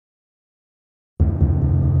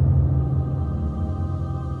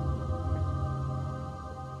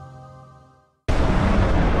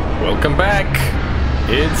Welcome back.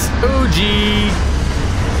 It's OG.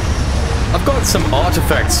 I've got some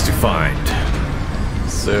artifacts to find.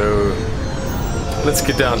 So let's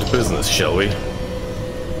get down to business, shall we?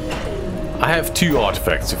 I have 2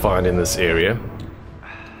 artifacts to find in this area.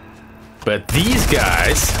 But these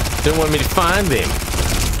guys don't want me to find them.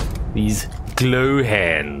 These glow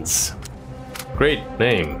hands. Great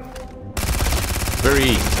name.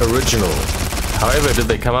 Very original. However, did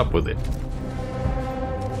they come up with it?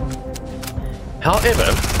 However,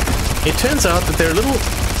 it turns out that they're a little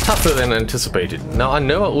tougher than anticipated. Now, I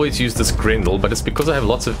know I always use this Grendel, but it's because I have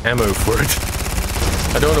lots of ammo for it.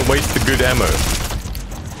 I don't want to waste the good ammo.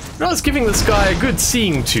 But I was giving this guy a good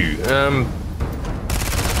seeing to.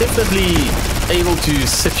 Definitely able to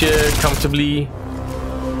sit here comfortably,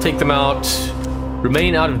 take them out,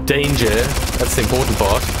 remain out of danger. That's the important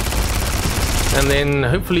part. And then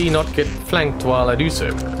hopefully not get flanked while I do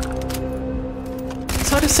so.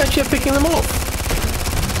 So I just sat here picking them off.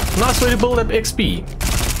 Nice way to build up XP.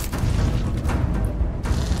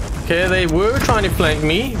 Okay, they were trying to flank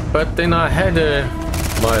me, but then I had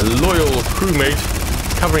my loyal crewmate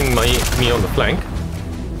covering me on the flank.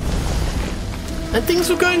 And things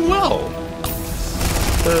were going well.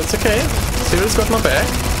 So it's okay. Sarah's got my back.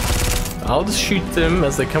 I'll just shoot them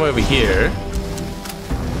as they come over here.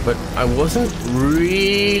 But I wasn't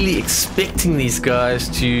really expecting these guys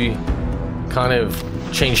to kind of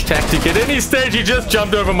change tactic. At any stage, he just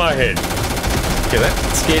jumped over my head. Okay, that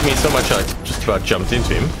scared me so much I just about jumped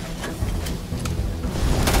into him.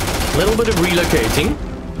 A little bit of relocating,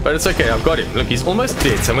 but it's okay, I've got him. Look, he's almost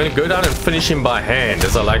dead, so I'm going to go down and finish him by hand,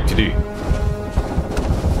 as I like to do.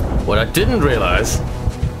 What I didn't realize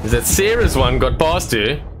is that Sarah's one got past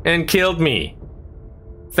her and killed me.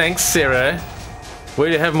 Thanks, Sarah.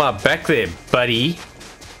 Way to have my back there, buddy.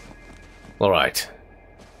 Alright.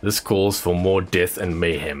 This calls for more death and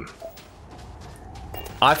mayhem.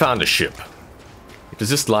 I found a ship. It was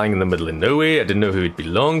just lying in the middle of nowhere. I didn't know who it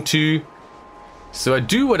belonged to. So I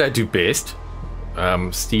do what I do best.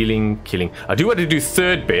 Stealing, killing. I do what I do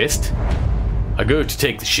third best. I go to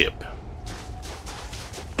take the ship.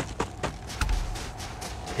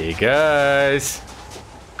 Hey guys.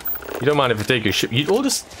 You don't mind if I take your ship. You all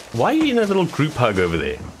just... Why are you in a little group hug over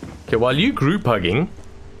there? Okay, while you group hugging,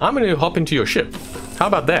 I'm going to hop into your ship. How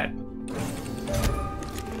about that?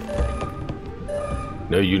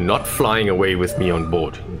 No, you're not flying away with me on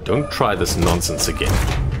board. Don't try this nonsense again.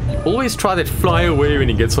 You always try that fly away when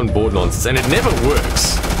he gets on board nonsense, and it never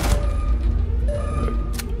works.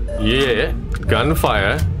 Yeah,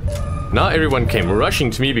 gunfire. Now everyone came rushing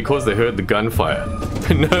to me because they heard the gunfire.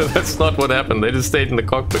 No, that's not what happened. They just stayed in the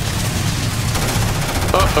cockpit.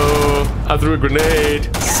 Uh-oh, I threw a grenade.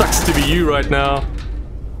 Sucks to be you right now.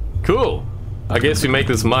 Cool. I guess we make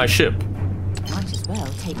this my ship. Might as well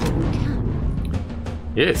take what we can.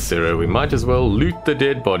 Yes, Sarah, we might as well loot the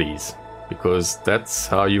dead bodies, because that's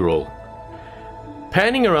how you roll.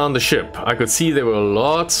 Panning around the ship, I could see there were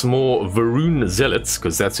lots more Varun zealots,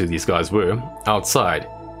 because that's who these guys were, outside,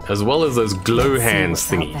 as well as those glow hands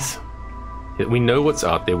thingies. We know what's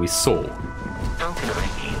out there, we saw.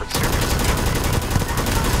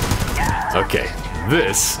 Okay,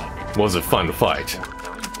 this was a fun fight.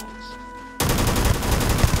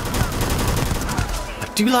 I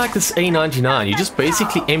do like this A99. You just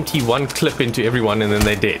basically empty one clip into everyone and then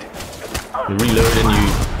they're dead. You reload and you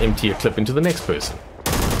empty a clip into the next person.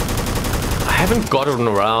 I haven't gotten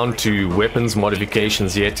around to weapons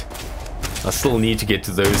modifications yet. I still need to get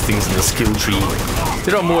to those things in the skill tree.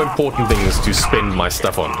 There are more important things to spend my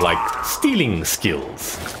stuff on, like stealing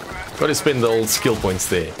skills. Got to spend the old skill points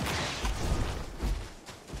there.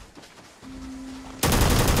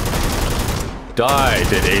 Die,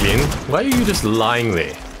 dead alien. Why are you just lying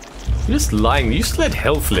there? You're just lying. You still had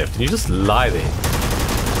health left and you just lie there.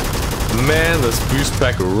 Man, this boost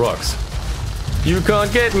pack rocks. You can't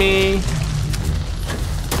get me.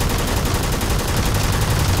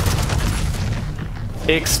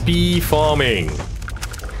 XP farming.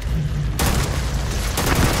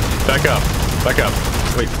 Back up. Back up.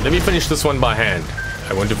 Wait, let me finish this one by hand.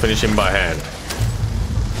 I want to finish him by hand.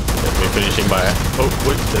 Let me finish him by hand. Oh,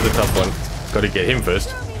 wait, there's a tough one. Gotta get him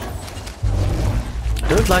first. I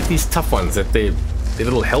don't like these tough ones that their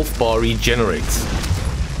little health bar regenerates.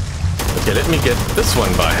 Okay, let me get this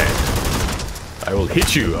one by hand. I will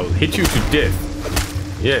hit you. I will hit you to death.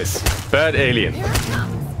 Yes, bad alien.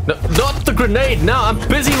 No, not the grenade! Now I'm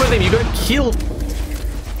busy with him! You gotta kill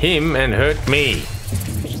him and hurt me.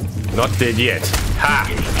 Not dead yet. Ha!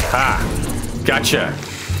 Ha! Gotcha!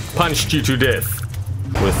 Punched you to death.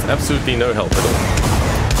 With absolutely no help at all.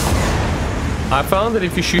 I found that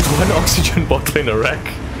if you shoot one oxygen bottle in a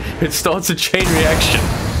rack, it starts a chain reaction.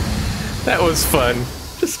 That was fun.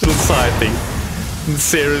 Just a little side thing. And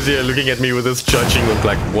Sarah's here looking at me with this judging look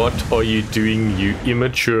like, what are you doing, you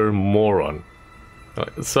immature moron?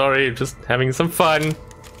 Sorry, just having some fun.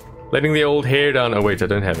 Letting the old hair down. Oh wait, I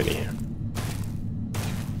don't have any hair.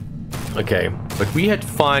 Okay, but we had to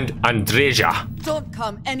find Andreja. Don't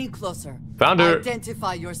come any closer. Found her.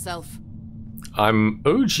 Identify yourself. I'm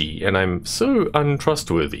OG and I'm so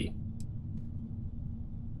untrustworthy.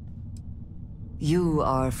 You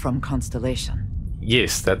are from Constellation.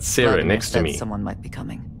 Yes, that's Sarah Vladimir next to said me. Someone might be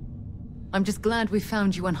coming. I'm just glad we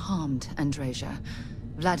found you unharmed, Andreja.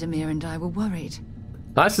 Vladimir and I were worried.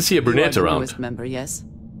 Nice to see a brunette You are the around. newest member, yes?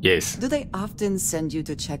 Yes. Do they often send you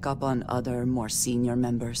to check up on other, more senior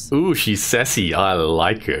members? Ooh, she's sassy. I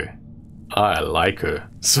like her. I like her.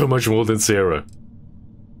 So much more than Sarah.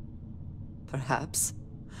 Perhaps.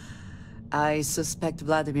 I suspect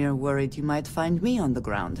Vladimir worried you might find me on the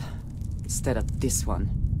ground instead of this one.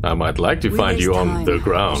 I might like to We find you waste on time. the We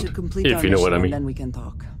ground, should complete if our you know what I mission mean. and then we can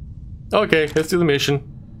talk. Okay, let's do the mission.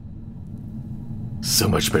 So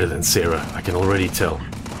much better than Sarah, I can already tell.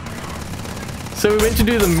 So we went to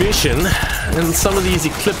do the mission, and some of these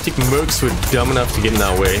ecliptic mercs were dumb enough to get in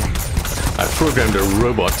our way. I programmed a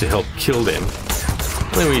robot to help kill them.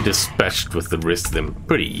 Then we dispatched with the rest of them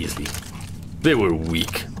pretty easily. They were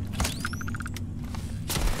weak.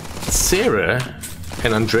 Sarah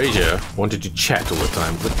and Andreja wanted to chat all the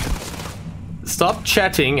time, but stop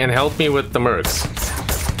chatting and help me with the mercs.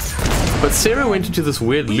 But Sarah went into this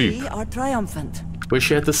weird loop We are triumphant. where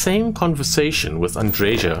she had the same conversation with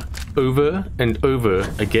Andreja over and over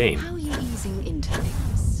again. How are you easing into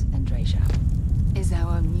things, Andreja? Is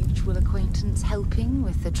our mutual acquaintance helping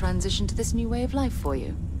with the transition to this new way of life for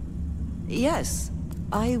you? Yes,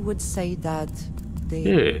 I would say that the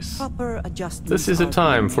Yes. proper adjustments. This is a are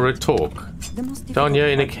time being for a made. talk. The most Down here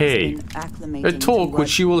in a difficult part has cave. been acclimating A to talk what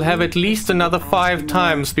which you will have you at least perceive another as 5 more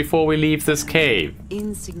times before we leave this cave.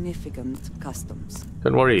 insignificant customs.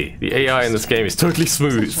 Don't worry, the AI in this game is totally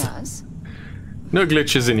smooth. Such as? No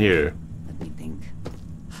glitches in here. Let me think.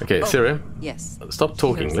 Okay, Sarah, Yes. stop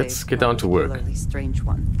talking. Here's Let's a get down to work. particularly strange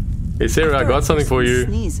one. Hey Sarah, I After got a something for person you.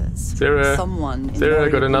 Sneezes, Sarah, someone Sarah, I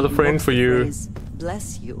got another invariably friend invokes for the you. phrase,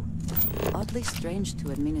 "Bless you." Oddly strange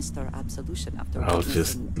to administer absolution after I'll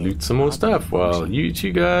just witnessing a loot some more bodily stuff while function. you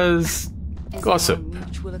two guys Is gossip. our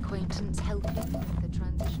mutual acquaintance helping with the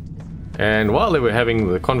transition to this? And while they were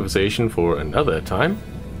having the conversation for another time,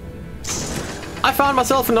 I found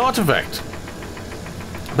myself an artifact.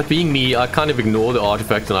 But being me, I kind of ignore the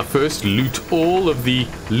artifact and I first loot all of the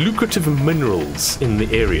lucrative minerals in the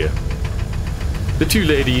area. The two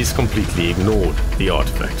ladies completely ignored the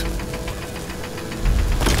artifact.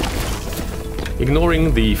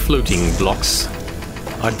 Ignoring the floating blocks,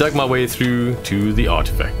 I dug my way through to the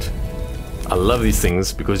artifact. I love these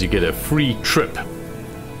things because you get a free trip.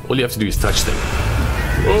 All you have to do is touch them.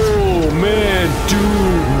 Oh man,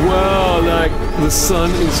 dude, wow, like the sun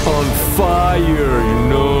is on fire, you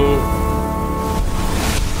know.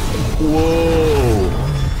 Whoa.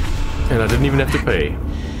 And I didn't even have to pay.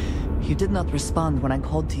 You did not respond when I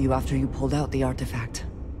called to you after you pulled out the artifact.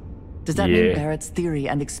 Does that mean Yeah. Barrett's theory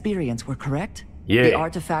and experience were correct? Yeah. The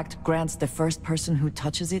artifact grants the first person who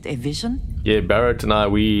touches it a vision? Yeah, Barrett and I,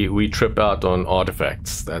 we trip out on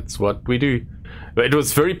artifacts. That's what we do. But it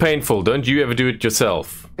was very painful. Don't you ever do it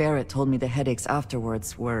yourself? Barrett told me the headaches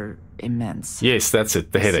afterwards were immense. Yes, that's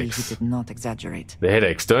it. The See, he headaches. did not exaggerate. The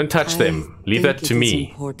headaches. Don't touch them. Leave that to It's me.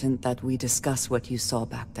 important that we discuss what you saw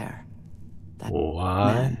back there. That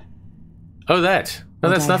What? man. Oh, that. No,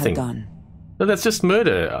 What that's I had nothing. done. No, that's just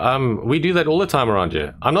murder. We do that all the time around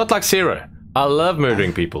here. I'm not like Sarah. I love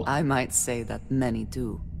murdering people. I might say that many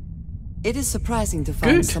do. It is surprising to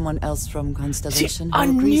find Good. someone else from See, Constellation who I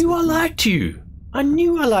agrees knew I with me. liked you. I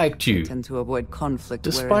knew I liked you. Tend to avoid conflict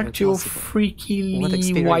wherever Despite your possible. freaky What white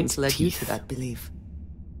experience led you to teeth. that belief?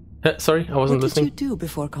 Sorry, I wasn't What listening. did you do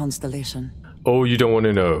before Constellation? Oh, you don't want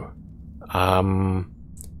to know.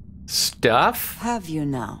 Stuff? Have you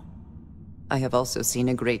now? I have also seen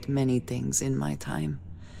a great many things in my time.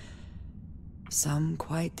 Some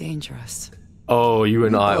quite dangerous. Oh, you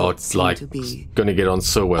and We I are both seem like to be gonna get on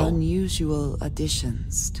so well. Unusual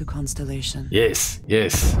additions to Constellation. Yes,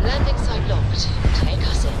 yes. Landing site locked. Take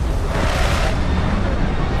us in.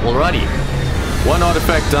 Alrighty. One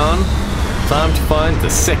artifact down. Time to find the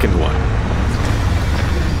second one.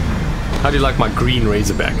 How do you like my green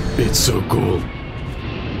razorback? It's so cool.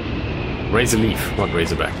 Razor leaf, not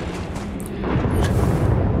razorback.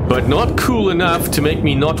 But not cool enough to make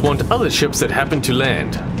me not want other ships that happen to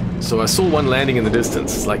land. So I saw one landing in the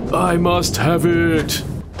distance. It's like, I must have it.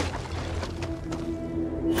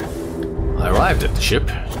 I arrived at the ship.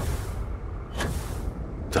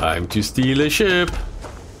 Time to steal a ship.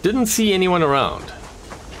 Didn't see anyone around.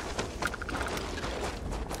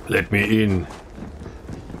 Let me in.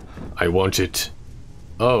 I want it.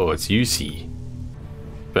 Oh, it's UC.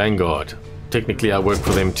 Vanguard. Technically I work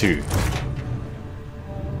for them too.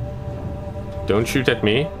 Don't shoot at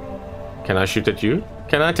me. Can I shoot at you?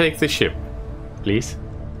 Can I take the ship? Please?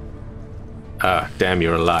 Ah, damn,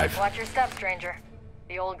 you're alive. Watch your step, stranger.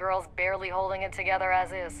 The old girl's barely holding it together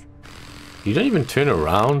as is. You don't even turn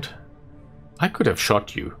around? I could have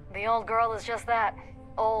shot you. The old girl is just that.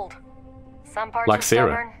 Old. Some parts Like are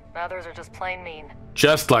Sarah. stubborn, others are just plain mean.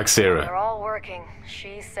 Just like Sarah. They're all working.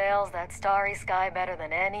 She sails that starry sky better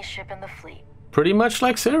than any ship in the fleet. Pretty much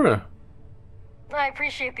like Sarah. I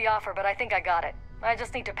appreciate the offer, but I think I got it. I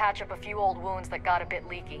just need to patch up a few old wounds that got a bit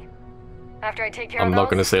leaky. After I take care of those, I'm not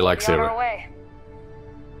gonna say like we'll be on Sarah. our way.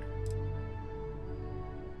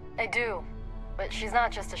 I do, but she's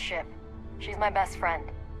not just a ship. She's my best friend.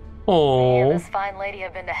 Me Oh. and this fine lady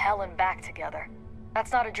have been to hell and back together.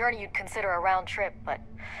 That's not a journey you'd consider a round trip, but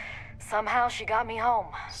somehow she got me home.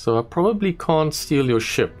 So I probably can't steal your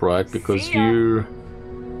ship, right? Because See ya. you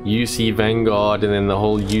UC Vanguard and then the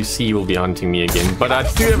whole UC will be hunting me again. But I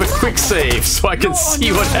do have a quick save so I can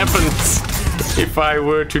see what happens if I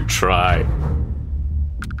were to try.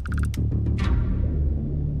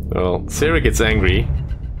 Well, Sarah gets angry,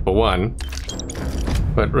 for one.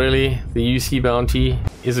 But really, the UC bounty,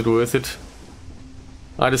 is it worth it?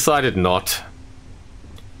 I decided not.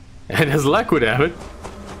 And as luck would have it,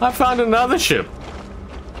 I found another ship.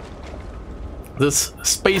 This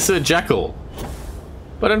Spacer Jackal.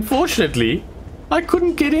 But unfortunately, I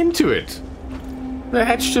couldn't get into it. The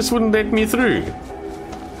hatch just wouldn't let me through.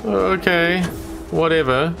 Okay,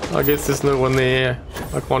 whatever. I guess there's no one there.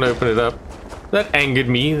 I can't open it up. That angered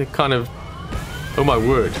me. It kind of... Oh my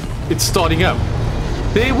word. It's starting up.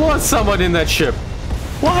 There was someone in that ship.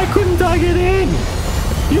 Why couldn't I get in?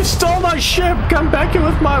 You stole my ship. Come back here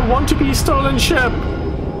with my want-to-be stolen ship.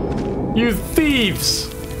 You thieves.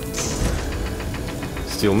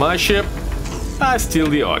 Steal my ship. I steal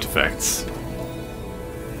the artifacts.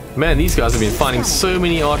 Man, these guys have been finding so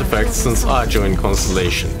many artifacts since I joined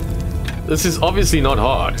Constellation. This is obviously not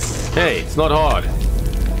hard. Hey, it's not hard.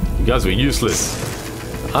 You guys were useless.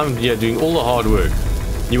 I'm here doing all the hard work.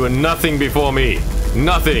 You were nothing before me.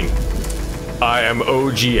 Nothing. I am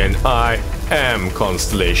OG and I am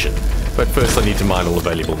Constellation. But first I need to mine all the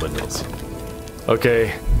valuable minerals.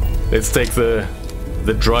 Okay, let's take the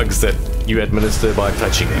drugs that you administer by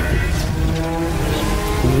touching me.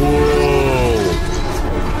 Whoa!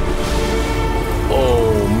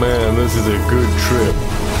 Oh man, this is a good trip.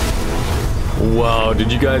 Wow,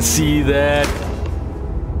 did you guys see that?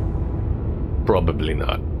 Probably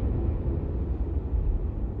not.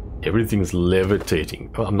 Everything's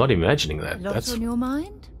levitating. Oh, I'm not imagining that. Lots on your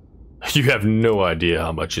mind? You have no idea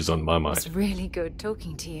how much is on my mind. It's really good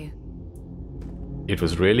talking to you. It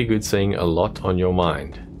was really good saying a lot on your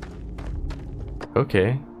mind.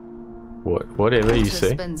 Okay. Whatever you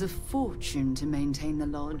say. Spends a fortune to maintain the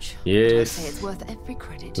lodge. Yes. I'd say it's worth every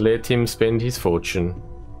credit. Let him spend his fortune.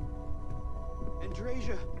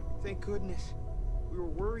 Andreja, thank goodness. We were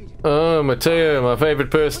worried. Oh, Mateo, my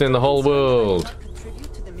favorite person in the whole world.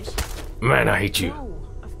 Man, I hate you.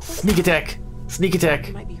 Sneak attack! Sneak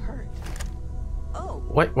attack! Might be hurt. Oh,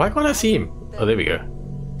 Why can't I see him? Oh, there we go.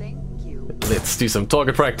 thank you. Let's do some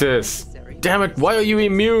target practice. Damn it, why are you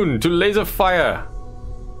immune to laser fire?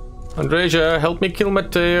 Andreja, help me kill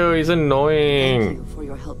Mateo, he's Thank annoying. you for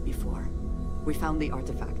your help before. We found the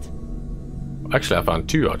artifact. Actually, I found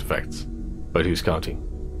 2 artifacts. But who's counting?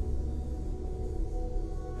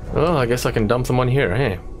 Well, I guess I can dump them on here,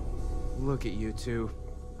 hey? Look at you two.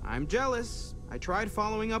 I'm jealous. I tried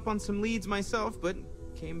following up on some leads myself, but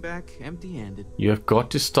came back empty-handed. You have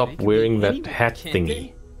got to stop They could be wearing that anywhere, hat can't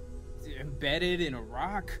thingy. they? Embedded in a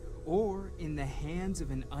rock or in the hands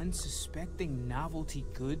of an unsuspecting novelty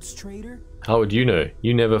goods trader? How would you know?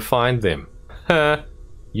 You never find them. Ha!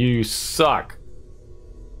 You suck.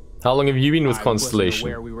 How long have you been with Constellation?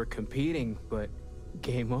 I wasn't aware we were competing, but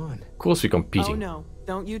game on. Of course we're competing. Oh no,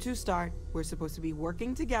 don't you two start. We're supposed to be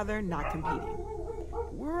working together, not competing.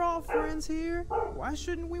 We're all friends here. Why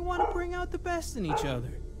shouldn't we want to bring out the best in each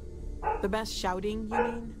other? The best shouting, you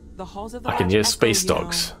mean? The halls of the I can lodge hear echo, space you know.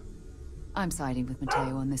 dogs. I'm siding with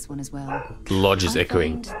Mateo on this one as well. The lodge is I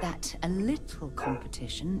echoing. find that a little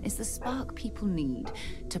competition is the spark people need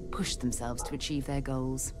to push themselves to achieve their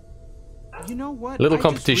goals. You know what? Little I just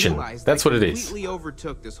competition. realized That's I what it is. completely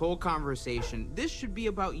overtook this whole conversation. This should be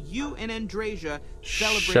about you and Andreja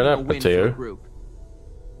celebrating Shut up, a win Mateo. for the group.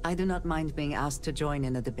 I do not mind being asked to join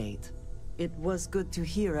in a debate. It was good to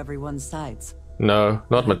hear everyone's sides. No,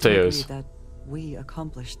 not I do Mateo's. agree that we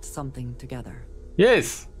accomplished something together.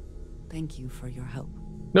 Yes, Thank you for your help.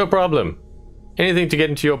 no problem. Anything to get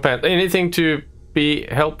into your pants. Anything to be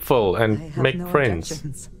helpful I and have make no friends.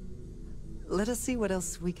 objections. Let us see what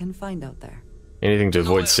else we can find out there. Anything to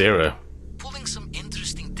avoid Sarah. Pulling some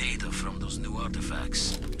interesting data from those new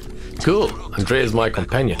artifacts. Cool. Andrea is my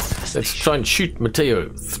companion. Let's try and shoot Mateo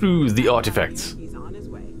through the artifacts. He's on his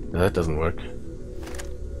way. No, that doesn't work.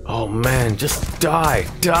 Oh man, just die.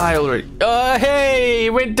 Die already. Oh, hey! He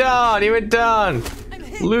went down. He went down.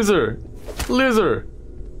 Loser. Loser.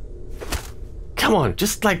 Come on,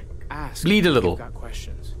 just like Ask bleed a if little. you've got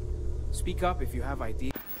questions. Speak up if you have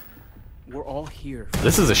ideas. We're all here.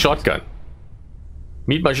 This is a shotgun.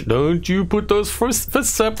 Meet my don't you put those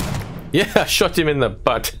fists up. Yeah, shot him in the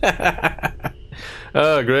butt.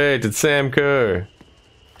 Oh great, it's Sam Kerr.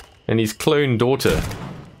 And his clone daughter.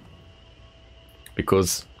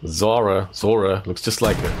 Because Zora looks just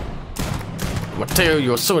like her. Mateo,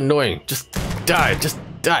 you're so annoying. Just die,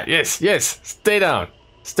 Yes, yes, stay down.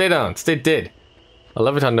 Stay down, stay dead. I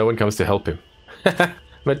love it how no one comes to help him.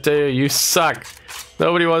 Mateo, you suck.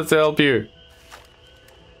 Nobody wants to help you.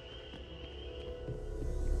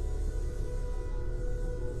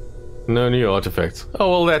 No new artifacts. Oh,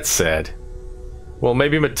 well, that's sad. Well,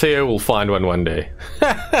 maybe Mateo will find one day.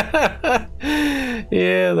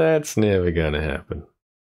 Yeah, that's never gonna happen.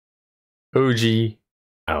 OG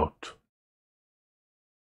out.